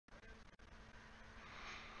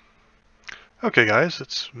Okay guys,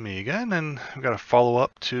 it's me again, and I've got a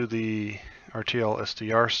follow-up to the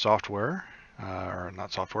RTL-SDR software, or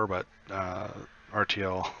not software, but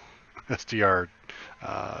RTL-SDR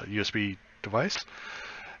USB device.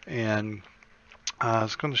 And I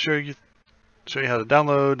was going to show you how to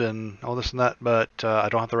download and all this and that, but I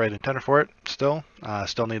don't have the right antenna for it still. I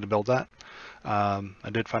still need to build that. I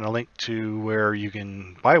did find a link to where you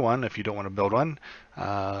can buy one if you don't want to build one.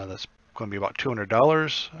 That's going to be about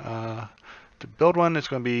 $200. To build one, it's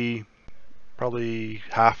going to be probably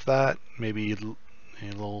half that, maybe a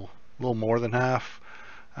little more than half.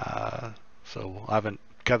 So I haven't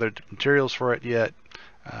gathered materials for it yet.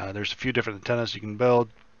 There's a few different antennas you can build.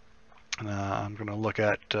 I'm going to look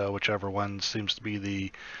at whichever one seems to be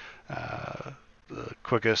the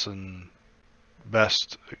quickest and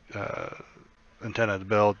best antenna to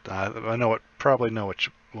build. I probably know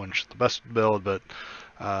which one's the best to build, but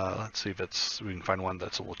let's see if we can find one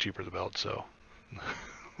that's a little cheaper to build. So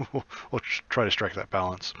we'll try to strike that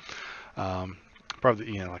balance.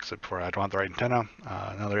 Probably, like I said before, I don't have the right antenna.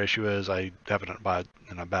 Another issue is I have it in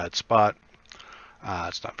a bad spot.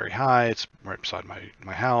 It's not very high. It's right beside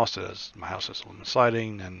my house. My house has aluminum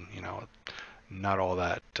siding, and not all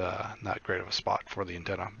that not great of a spot for the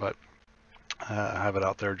antenna. But I have it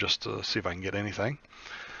out there just to see if I can get anything.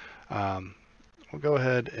 We'll go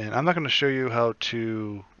ahead, and I'm not going to show you how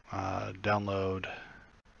to download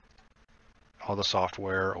all the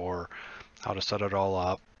software or how to set it all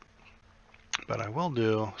up, but I will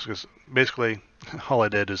do, because basically all I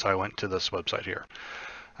did is I went to this website here,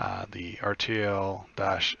 the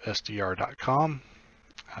RTL-SDR.com.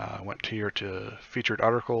 Went here to featured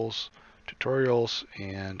articles, tutorials,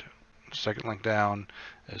 and second link down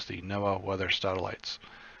is the NOAA weather satellites.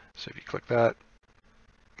 So if you click that,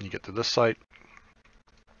 you get to this site,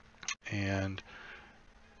 and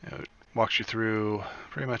it walks you through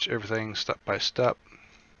pretty much everything step by step.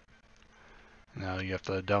 Now you have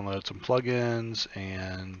to download some plugins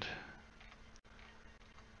and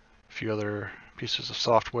a few other pieces of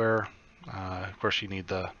software. Of course, you need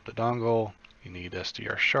the dongle, you need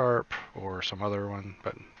SDR Sharp or some other one,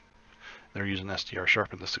 but they're using SDR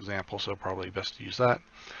Sharp in this example, so probably best to use that.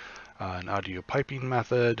 An audio piping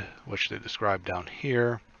method, which they describe down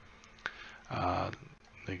here.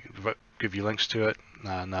 They give you links to it.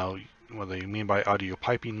 Now, what they mean by audio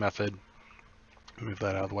piping method, move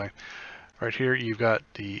that out of the way. Right here, you've got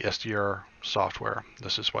the SDR software.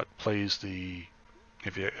 This is what plays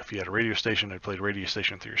if you had a radio station, it played a radio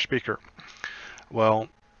station through your speaker. Well,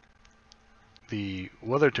 the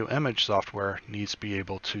weather to image software needs to be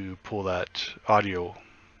able to pull that audio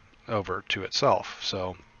over to itself.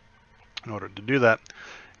 So in order to do that,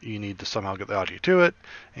 you need to somehow get the audio to it,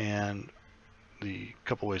 and the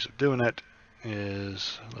couple ways of doing it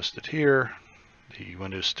is listed here. The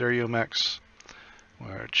Windows Stereo Mix,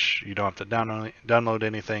 which you don't have to download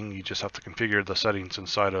anything, you just have to configure the settings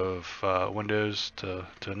inside of Windows to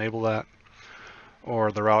enable that.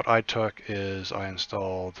 Or the route I took is I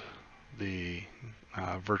installed the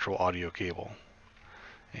virtual audio cable,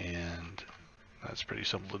 and that's pretty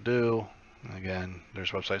simple to do. Again, there's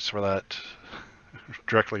websites for that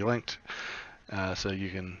directly linked, so you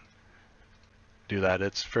can do that.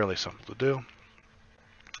 It's fairly simple to do.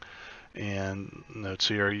 And notes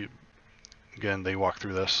here, again, they walk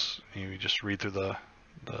through this. You just read through the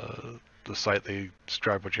site. They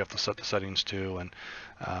describe what you have to set the settings to, and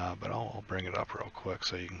but I'll bring it up real quick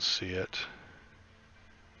so you can see it.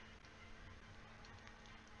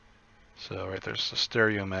 So right there's the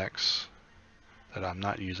stereo mix that I'm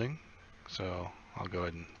not using, so I'll go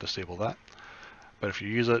ahead and disable that. But if you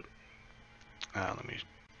use it, let me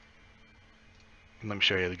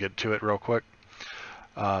show you to get to it real quick.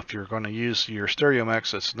 If you're going to use your stereo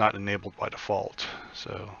mix, it's not enabled by default.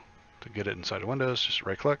 So to get it inside of Windows, just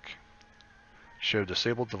right click, show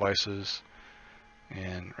disabled devices,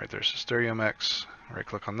 and right there's the stereo mix. Right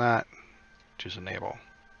click on that, choose enable,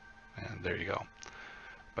 and there you go.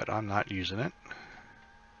 But I'm not using it.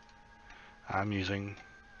 I'm using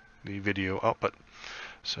the video output.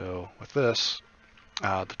 So with this,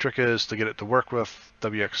 the trick is to get it to work with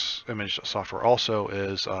WX image software also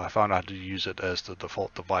is I found out how to use it as the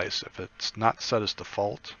default device. If it's not set as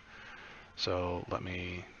default, so let's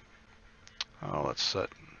set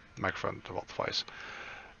microphone default device.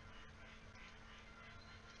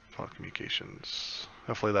 Default communications.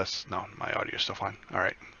 Hopefully no, my audio is still fine. All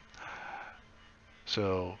right.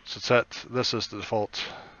 So set this as the default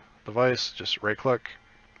device, just right click,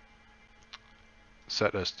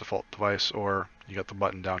 set as default device, or you got the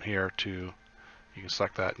button down here you can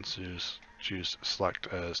select that and choose select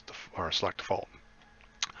as select default.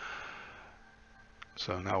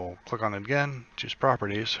 So now we'll click on it again, choose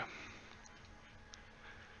properties,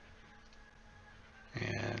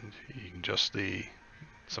 and you can adjust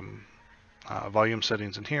some volume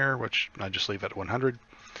settings in here, which I just leave at 100.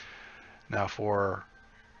 Now for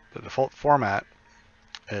the default format,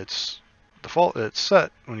 it's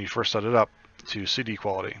set when you first set it up to CD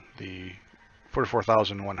quality, the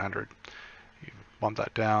 44,100. You bump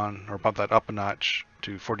that down or bump that up a notch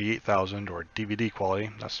to 48,000 or DVD quality.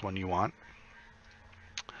 That's the one you want.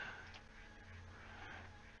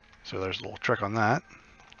 So there's a little trick on that.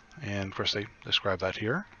 And of course they describe that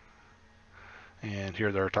here. And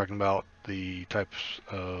here they're talking about the types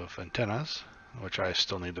of antennas, which I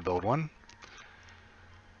still need to build one.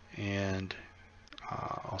 And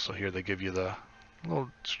also here they give you the little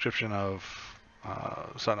description of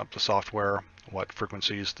setting up the software, what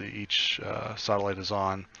frequencies each satellite is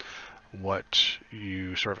on, what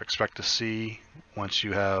you sort of expect to see once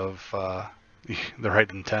you have the right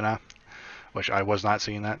antenna, which I was not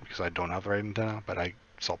seeing that because I don't have the right antenna, but I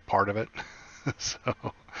saw part of it. So,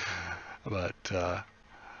 but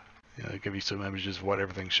you know, they give you some images of what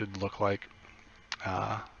everything should look like.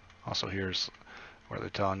 Also, here's where they're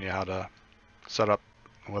telling you how to set up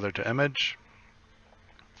whether to image.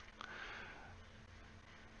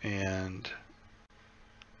 And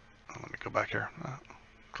let me go back here.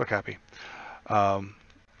 Click happy. A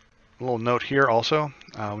little note here also,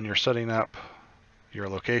 when you're setting up your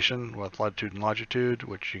location with latitude and longitude,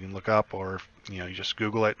 which you can look up, or you just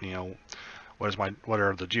Google it. What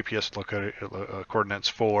are the GPS coordinates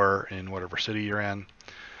for in whatever city you're in.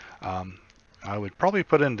 I would probably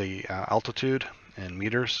put in the altitude in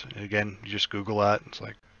meters. Again, you just Google that. It's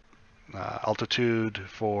like altitude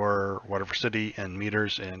for whatever city in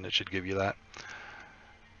meters, and it should give you that.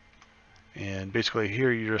 And basically here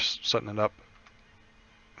you're just setting it up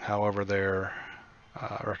however they're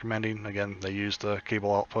recommending. Again, they use the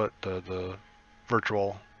cable output, the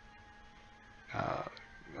virtual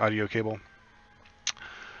audio cable.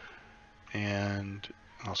 And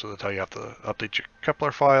also they tell you have to update your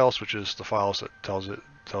Kepler files, which is the files that tells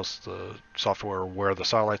the software where the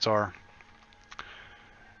satellites are.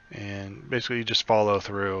 And basically you just follow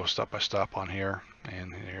through step by step on here.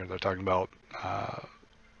 And here they're talking about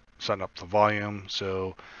setting up the volume.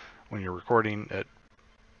 So when you're recording, it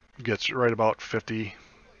gets right about 50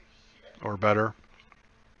 or better.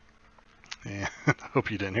 And I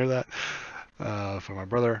hope you didn't hear that from my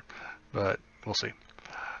brother, but we'll see.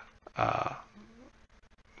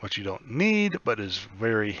 What you don't need, but is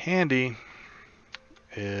very handy,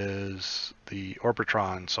 is the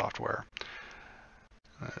Orbitron software.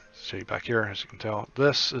 Show you back here, as you can tell,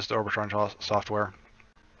 this is the Orbitron software.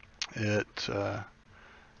 It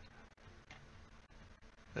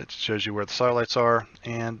shows you where the satellites are,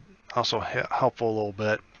 and also helpful a little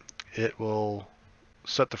bit, it will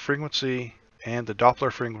set the frequency and the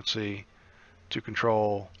Doppler frequency to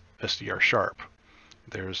control SDR sharp.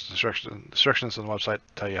 There's instructions on the website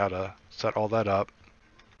to tell you how to set all that up.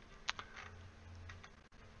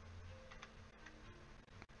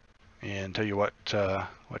 And tell you what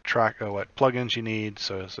plugins you need.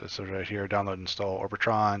 So it's right here: download and install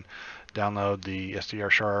Orbitron, download the SDR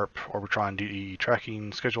Sharp Orbitron DE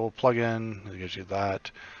tracking schedule plugin. It gives you that.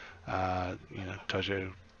 Tells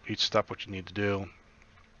you each step what you need to do.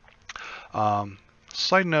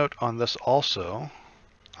 Side note on this also,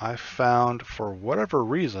 I found for whatever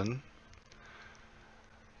reason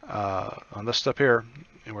on this step here,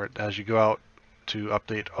 where as you go out to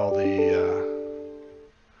update all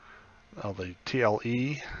the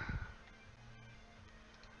TLE.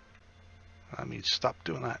 Let me stop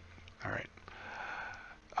doing that. All right.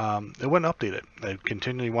 It wouldn't update it. It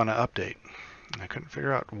continually want to update. I couldn't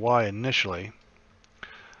figure out why initially,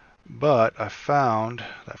 but I found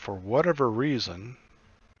that for whatever reason,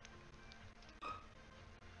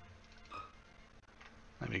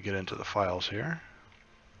 let me get into the files here,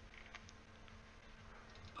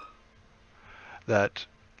 that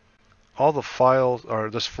all the files, or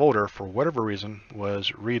this folder, for whatever reason,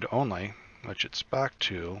 was read-only, which it's back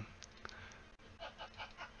to.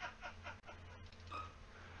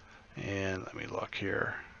 And let me look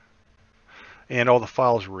here. And all the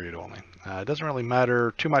files were read-only. It doesn't really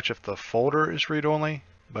matter too much if the folder is read-only,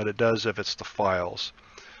 but it does if it's the files.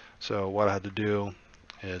 So what I had to do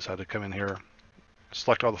is I had to come in here,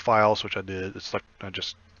 select all the files, which I did. Let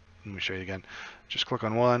me show you again. Just click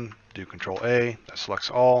on one, do Control A, that selects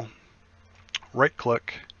all. Right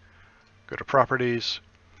click, go to properties,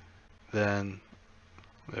 then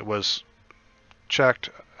it was checked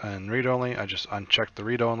and read only. I just unchecked the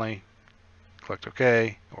read only, clicked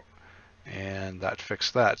OK, and that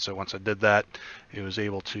fixed that. So once I did that, it was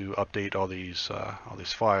able to update all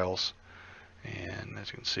these files. And as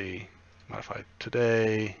you can see, modified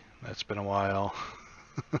today. That's been a while,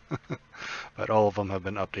 but all of them have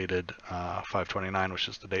been updated 5/29, which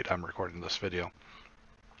is the date I'm recording this video.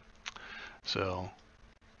 So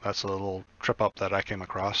that's a little trip up that I came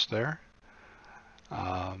across there.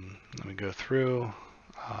 Let me go through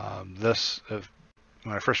this.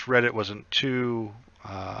 When I first read it, wasn't too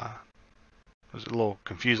it was a little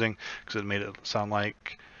confusing because it made it sound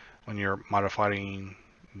like when you're modifying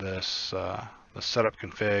this the setup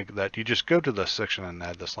config that you just go to this section and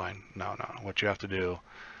add this line. No. What you have to do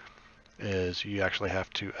is you actually have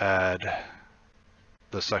to add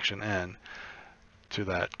the section in to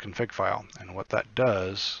that config file. And what that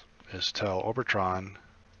does is tell Orbitron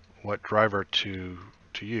what driver to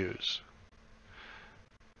use.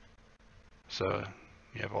 So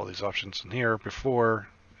you have all these options in here. Before,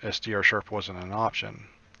 SDR Sharp wasn't an option,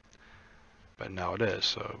 but now it is.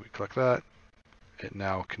 So we click that. It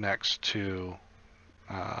now connects to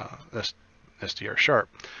SDR Sharp.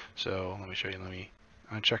 So let me show you. Let me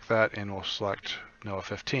uncheck that, and we'll select NOAA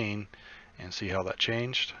 15 and see how that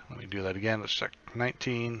changed. Let me do that again. Let's check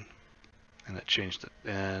 19, and it changed it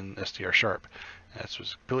in SDR Sharp. That's a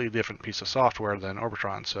completely different piece of software than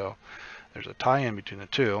Orbitron. So there's a tie-in between the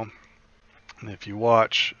two. And if you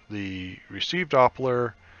watch the receive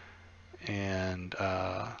Doppler and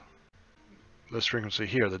this frequency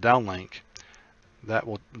here, the downlink, that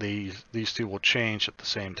will these two will change at the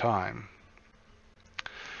same time.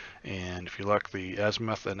 And if you look, the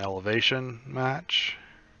azimuth and elevation match,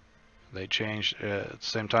 they changed at the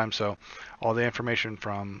same time. So all the information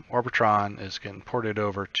from Orbitron is getting ported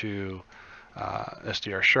over to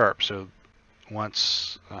SDR Sharp. So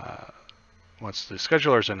once the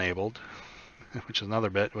scheduler is enabled, which is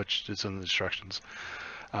another bit, which is in the instructions,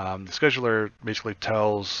 the scheduler basically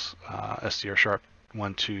tells SDR Sharp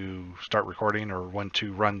when to start recording or when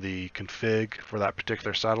to run the config for that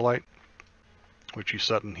particular satellite, which you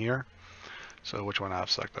set in here. So which one I've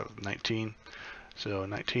selected? 19. So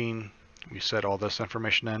 19, we set all this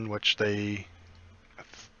information in, which they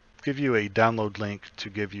give you a download link to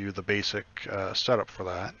give you the basic setup for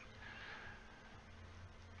that.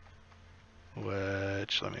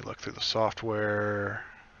 Which, let me look through the software.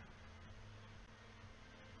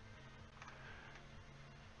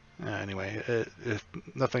 Anyway, if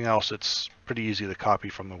nothing else, it's pretty easy to copy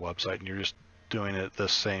from the website, and you're just doing it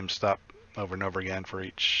this same step over and over again for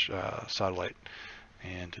each satellite.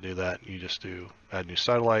 And to do that, you just do add new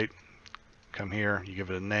satellite, come here, you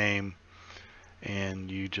give it a name,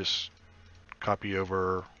 and you just copy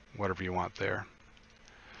over whatever you want there.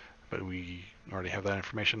 But we already have that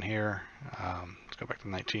information here. Let's go back to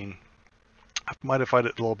 19. I've modified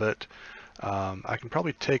it a little bit. I can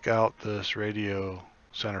probably take out this radio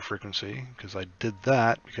center frequency because I did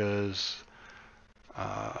that because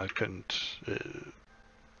I couldn't.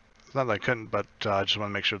 It's not that I couldn't, but I just want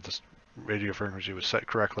to make sure this radio frequency was set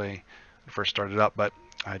correctly when I first started up. But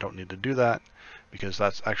I don't need to do that because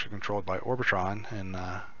that's actually controlled by Orbitron. And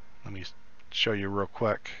let me show you real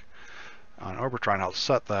quick on Orbitron how to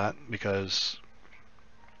set that, because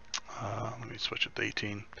let me switch it to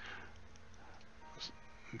 18.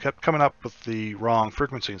 It kept coming up with the wrong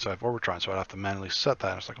frequency inside of Orbitron, so I'd have to manually set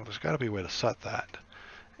that. I was like, well, there's got to be a way to set that,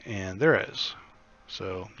 and there is.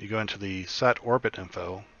 So you go into the Set Orbit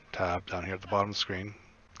Info tab down here at the bottom of the screen,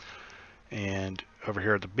 and over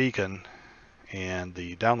here at the beacon and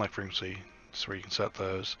the downlink frequency, that's where you can set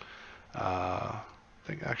those. I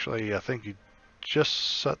think you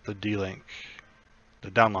just set the D-link, the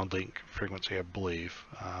download link frequency, I believe.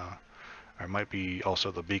 Or it might be also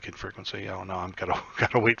the beacon frequency. I don't know. I'm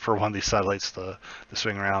gotta wait for one of these satellites to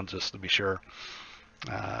swing around just to be sure.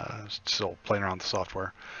 Still playing around with the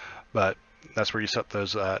software, but that's where you set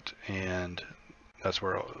those at, and that's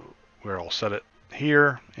where I'll set it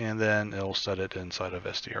here, and then it'll set it inside of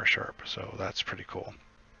SDR Sharp. So that's pretty cool.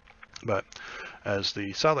 But as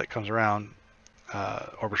the satellite comes around,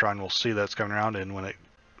 Orbitron will see that it's coming around, and when it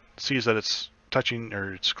sees that it's touching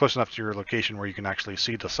or it's close enough to your location where you can actually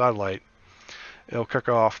see the satellite, it'll kick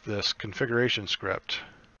off this configuration script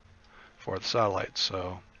for the satellite.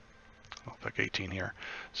 So I'll pick 18 here.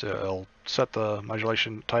 So it'll set the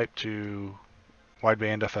modulation type to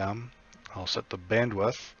wideband FM. I'll set the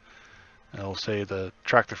bandwidth. It'll say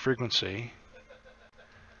track the frequency.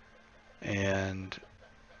 And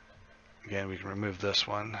again, we can remove this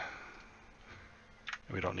one.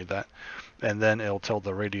 We don't need that. And then it'll tell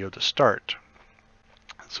the radio to start.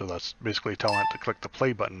 So that's basically telling it to click the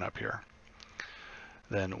play button up here.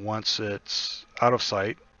 Then once it's out of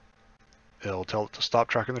sight, it'll tell it to stop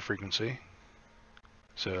tracking the frequency.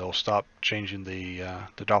 So it'll stop changing the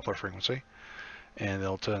Doppler frequency, and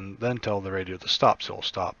it'll then tell the radio to stop. So it'll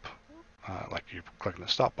stop like you're clicking the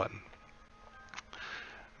stop button,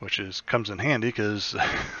 which comes in handy because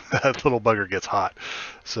that little bugger gets hot.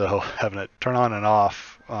 So having it turn on and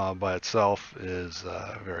off by itself is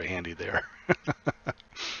very handy there.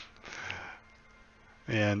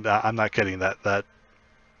 And I'm not kidding. That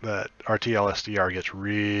RTL-SDR gets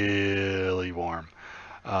really warm.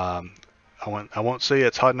 I won't say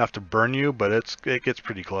it's hot enough to burn you, but it gets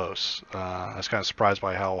pretty close. I was kind of surprised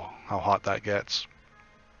by how hot that gets.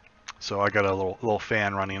 So I got a little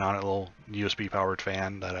fan running on it, a little USB powered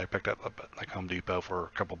fan that I picked up at like Home Depot for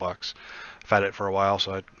a couple bucks. I've had it for a while,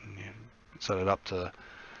 so I set it up to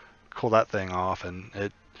cool that thing off. And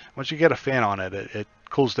once you get a fan on it, it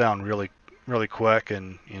cools down really quick,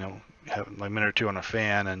 and have like a minute or two on a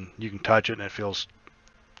fan, and you can touch it, and it feels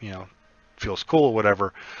cool or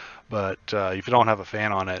whatever. But if you don't have a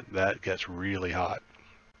fan on it, that gets really hot.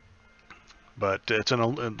 But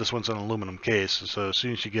this one's an aluminum case, so as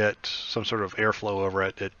soon as you get some sort of airflow over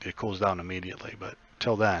it, it cools down immediately. But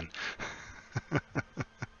till then,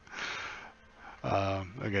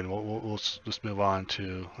 again, we'll just move on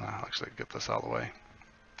to actually get this out of the way.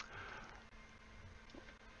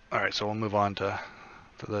 All right, so we'll move on to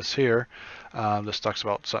this here. This talks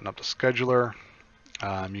about setting up the scheduler.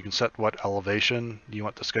 You can set what elevation you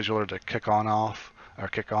want the scheduler to kick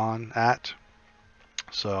on at.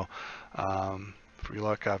 So if we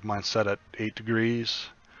look, I have mine set at 8 degrees.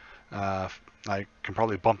 I can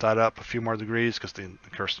probably bump that up a few more degrees because the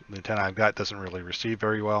antenna I've got doesn't really receive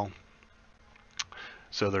very well.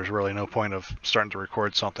 So there's really no point of starting to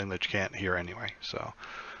record something that you can't hear anyway. So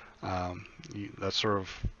that's sort of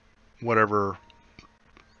whatever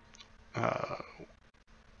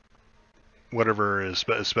is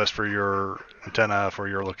best for your antenna, for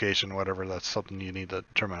your location, whatever. That's something you need to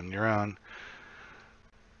determine on your own.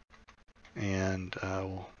 And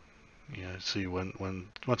we'll see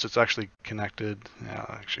once it's actually connected.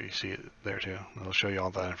 I'll actually see it there too. It'll show you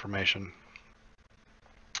all that information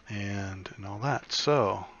and all that.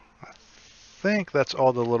 So I think that's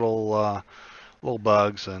all the little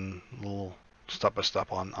bugs and little step by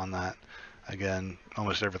step on that. Again,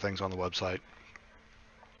 almost everything's on the website.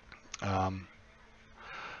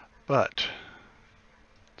 But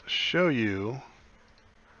to show you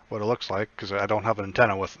what it looks like, because I don't have an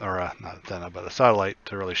antenna not antenna, but a satellite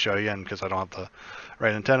to really show you, and because I don't have the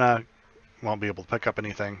right antenna, won't be able to pick up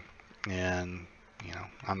anything, and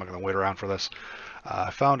I'm not going to wait around for this.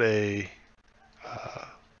 I found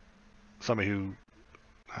somebody who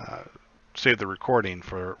saved the recording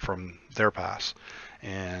from their pass,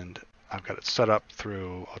 and I've got it set up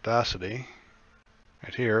through Audacity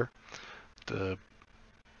right here to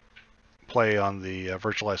play on the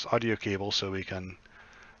virtualized audio cable, so we can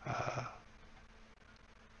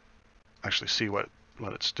actually see what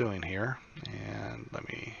it's doing here. And let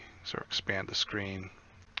me sort of expand the screen.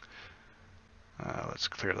 Let's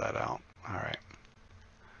clear that out. All right.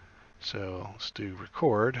 So let's do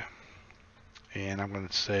record, and I'm going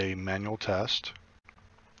to say manual test,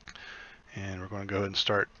 and we're going to go ahead and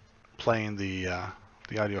start playing the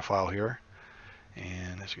audio file here.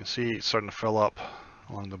 And as you can see, it's starting to fill up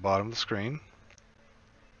along the bottom of the screen.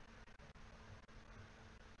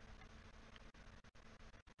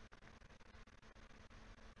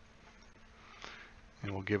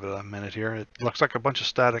 And we'll give it a minute here. It looks like a bunch of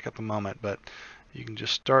static at the moment, but you can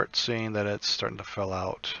just start seeing that it's starting to fill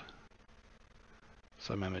out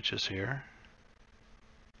some images here.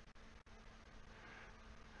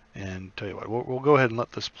 And tell you what, we'll go ahead and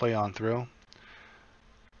let this play on through.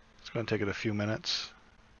 It's going to take it a few minutes.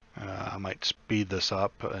 I might speed this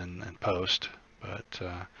up and post, but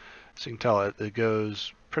as you can tell, it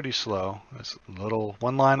goes pretty slow. It's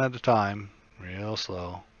one line at a time, real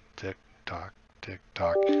slow. Tick tock, tick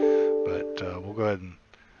tock. But we'll go ahead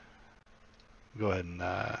and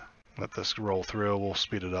let this roll through. We'll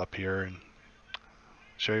speed it up here and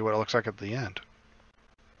show you what it looks like at the end.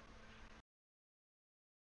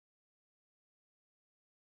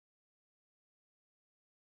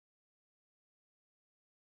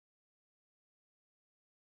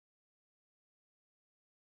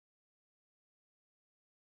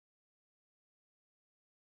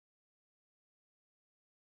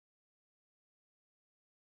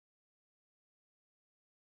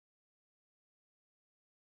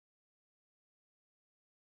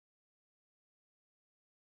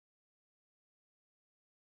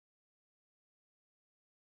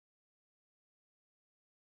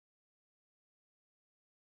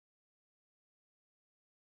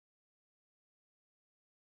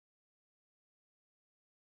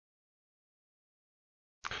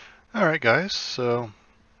 Alright guys, so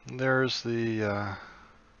there's the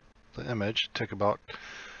image. It took about,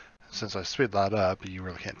 since I speed that up, you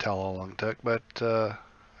really can't tell how long it took, but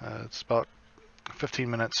it's about 15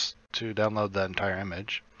 minutes to download that entire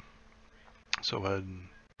image. So it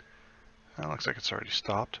looks like it's already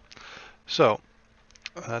stopped. So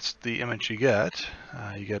that's the image you get.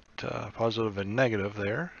 You get positive and negative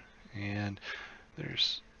there, and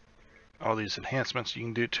there's all these enhancements you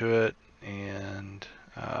can do to it, and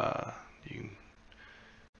you can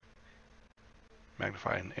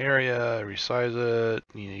magnify an area, resize it.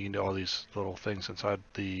 You can do all these little things inside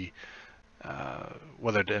the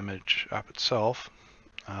weathered image app itself.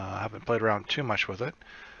 I haven't played around too much with it,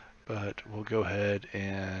 but we'll go ahead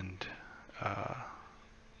and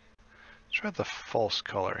try the false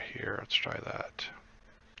color here. Let's try that.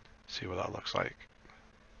 See what that looks like.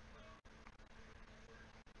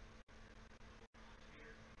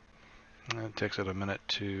 And it takes it a minute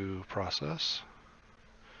to process.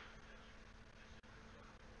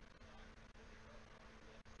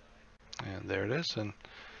 And there it is. And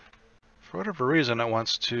for whatever reason, it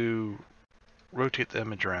wants to rotate the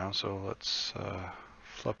image around. So let's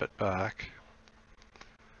flip it back.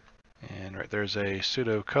 And right there's a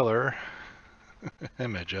pseudo color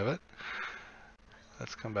image of it.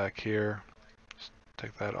 Let's come back here, just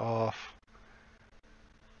take that off,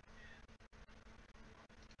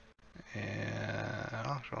 and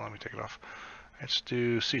actually, let me take it off. Let's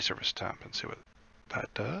do sea surface temp and see what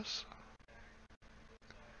that does.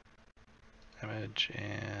 Image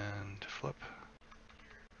and flip.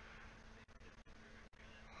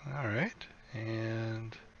 Alright,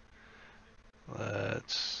 and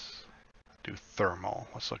let's do thermal.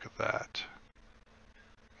 Let's look at that.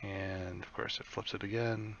 And of course it flips it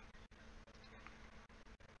again.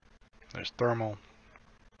 There's thermal.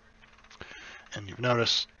 And you've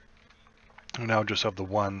noticed we now just have the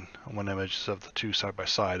one image instead of the two side by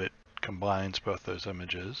side. It combines both those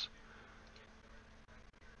images.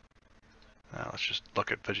 Now let's just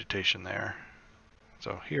look at vegetation there.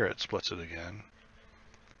 So here it splits it again.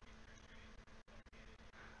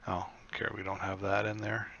 Oh, okay, we don't have that in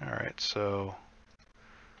there. Alright, so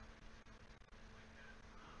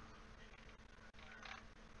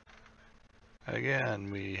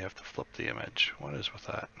again, we have to flip the image. What is with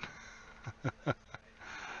that?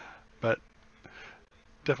 But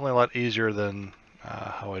definitely a lot easier than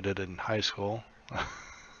how I did in high school,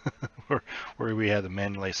 where we had to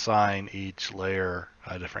manually assign each layer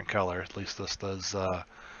a different color. At least this does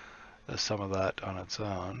some of that on its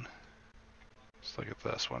own. Let's look at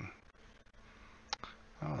this one.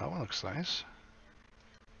 Oh, that one looks nice.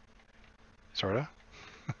 Sorta.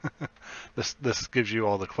 This gives you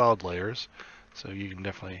all the cloud layers, so you can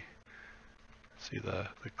definitely see the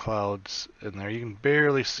clouds in there. You can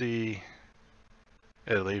barely see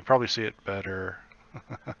it. You probably see it better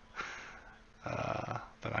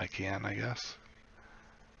than I can, I guess.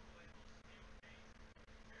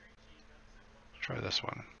 Try this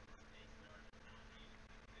one.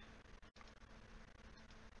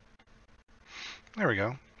 There we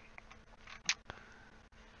go.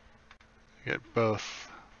 You get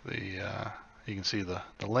both the, you can see the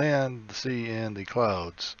land, the sea, and the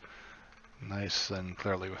clouds nice and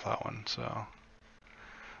clearly with that one. So,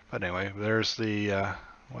 but anyway, there's the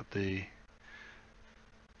what the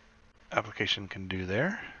application can do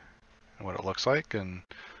there, and what it looks like, and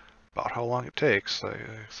about how long it takes. Like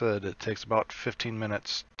I said, it takes about 15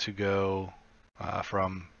 minutes to go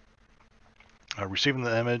from receiving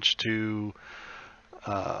the image to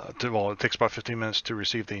well, it takes about 15 minutes to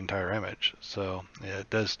receive the entire image. So yeah, it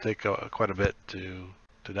does take quite a bit to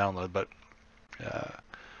download, but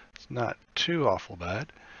it's not too awful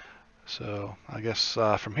bad. So I guess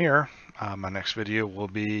from here, my next video will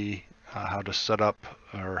be how to set up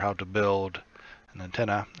or how to build an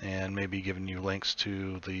antenna, and maybe giving you links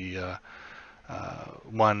to the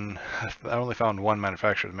one. I only found one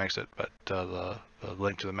manufacturer that makes it, but the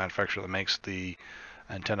link to the manufacturer that makes the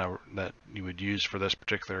antenna that you would use for this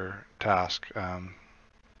particular task.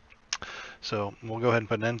 So we'll go ahead and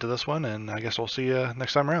put an end to this one, and I guess we'll see you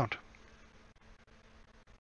next time around.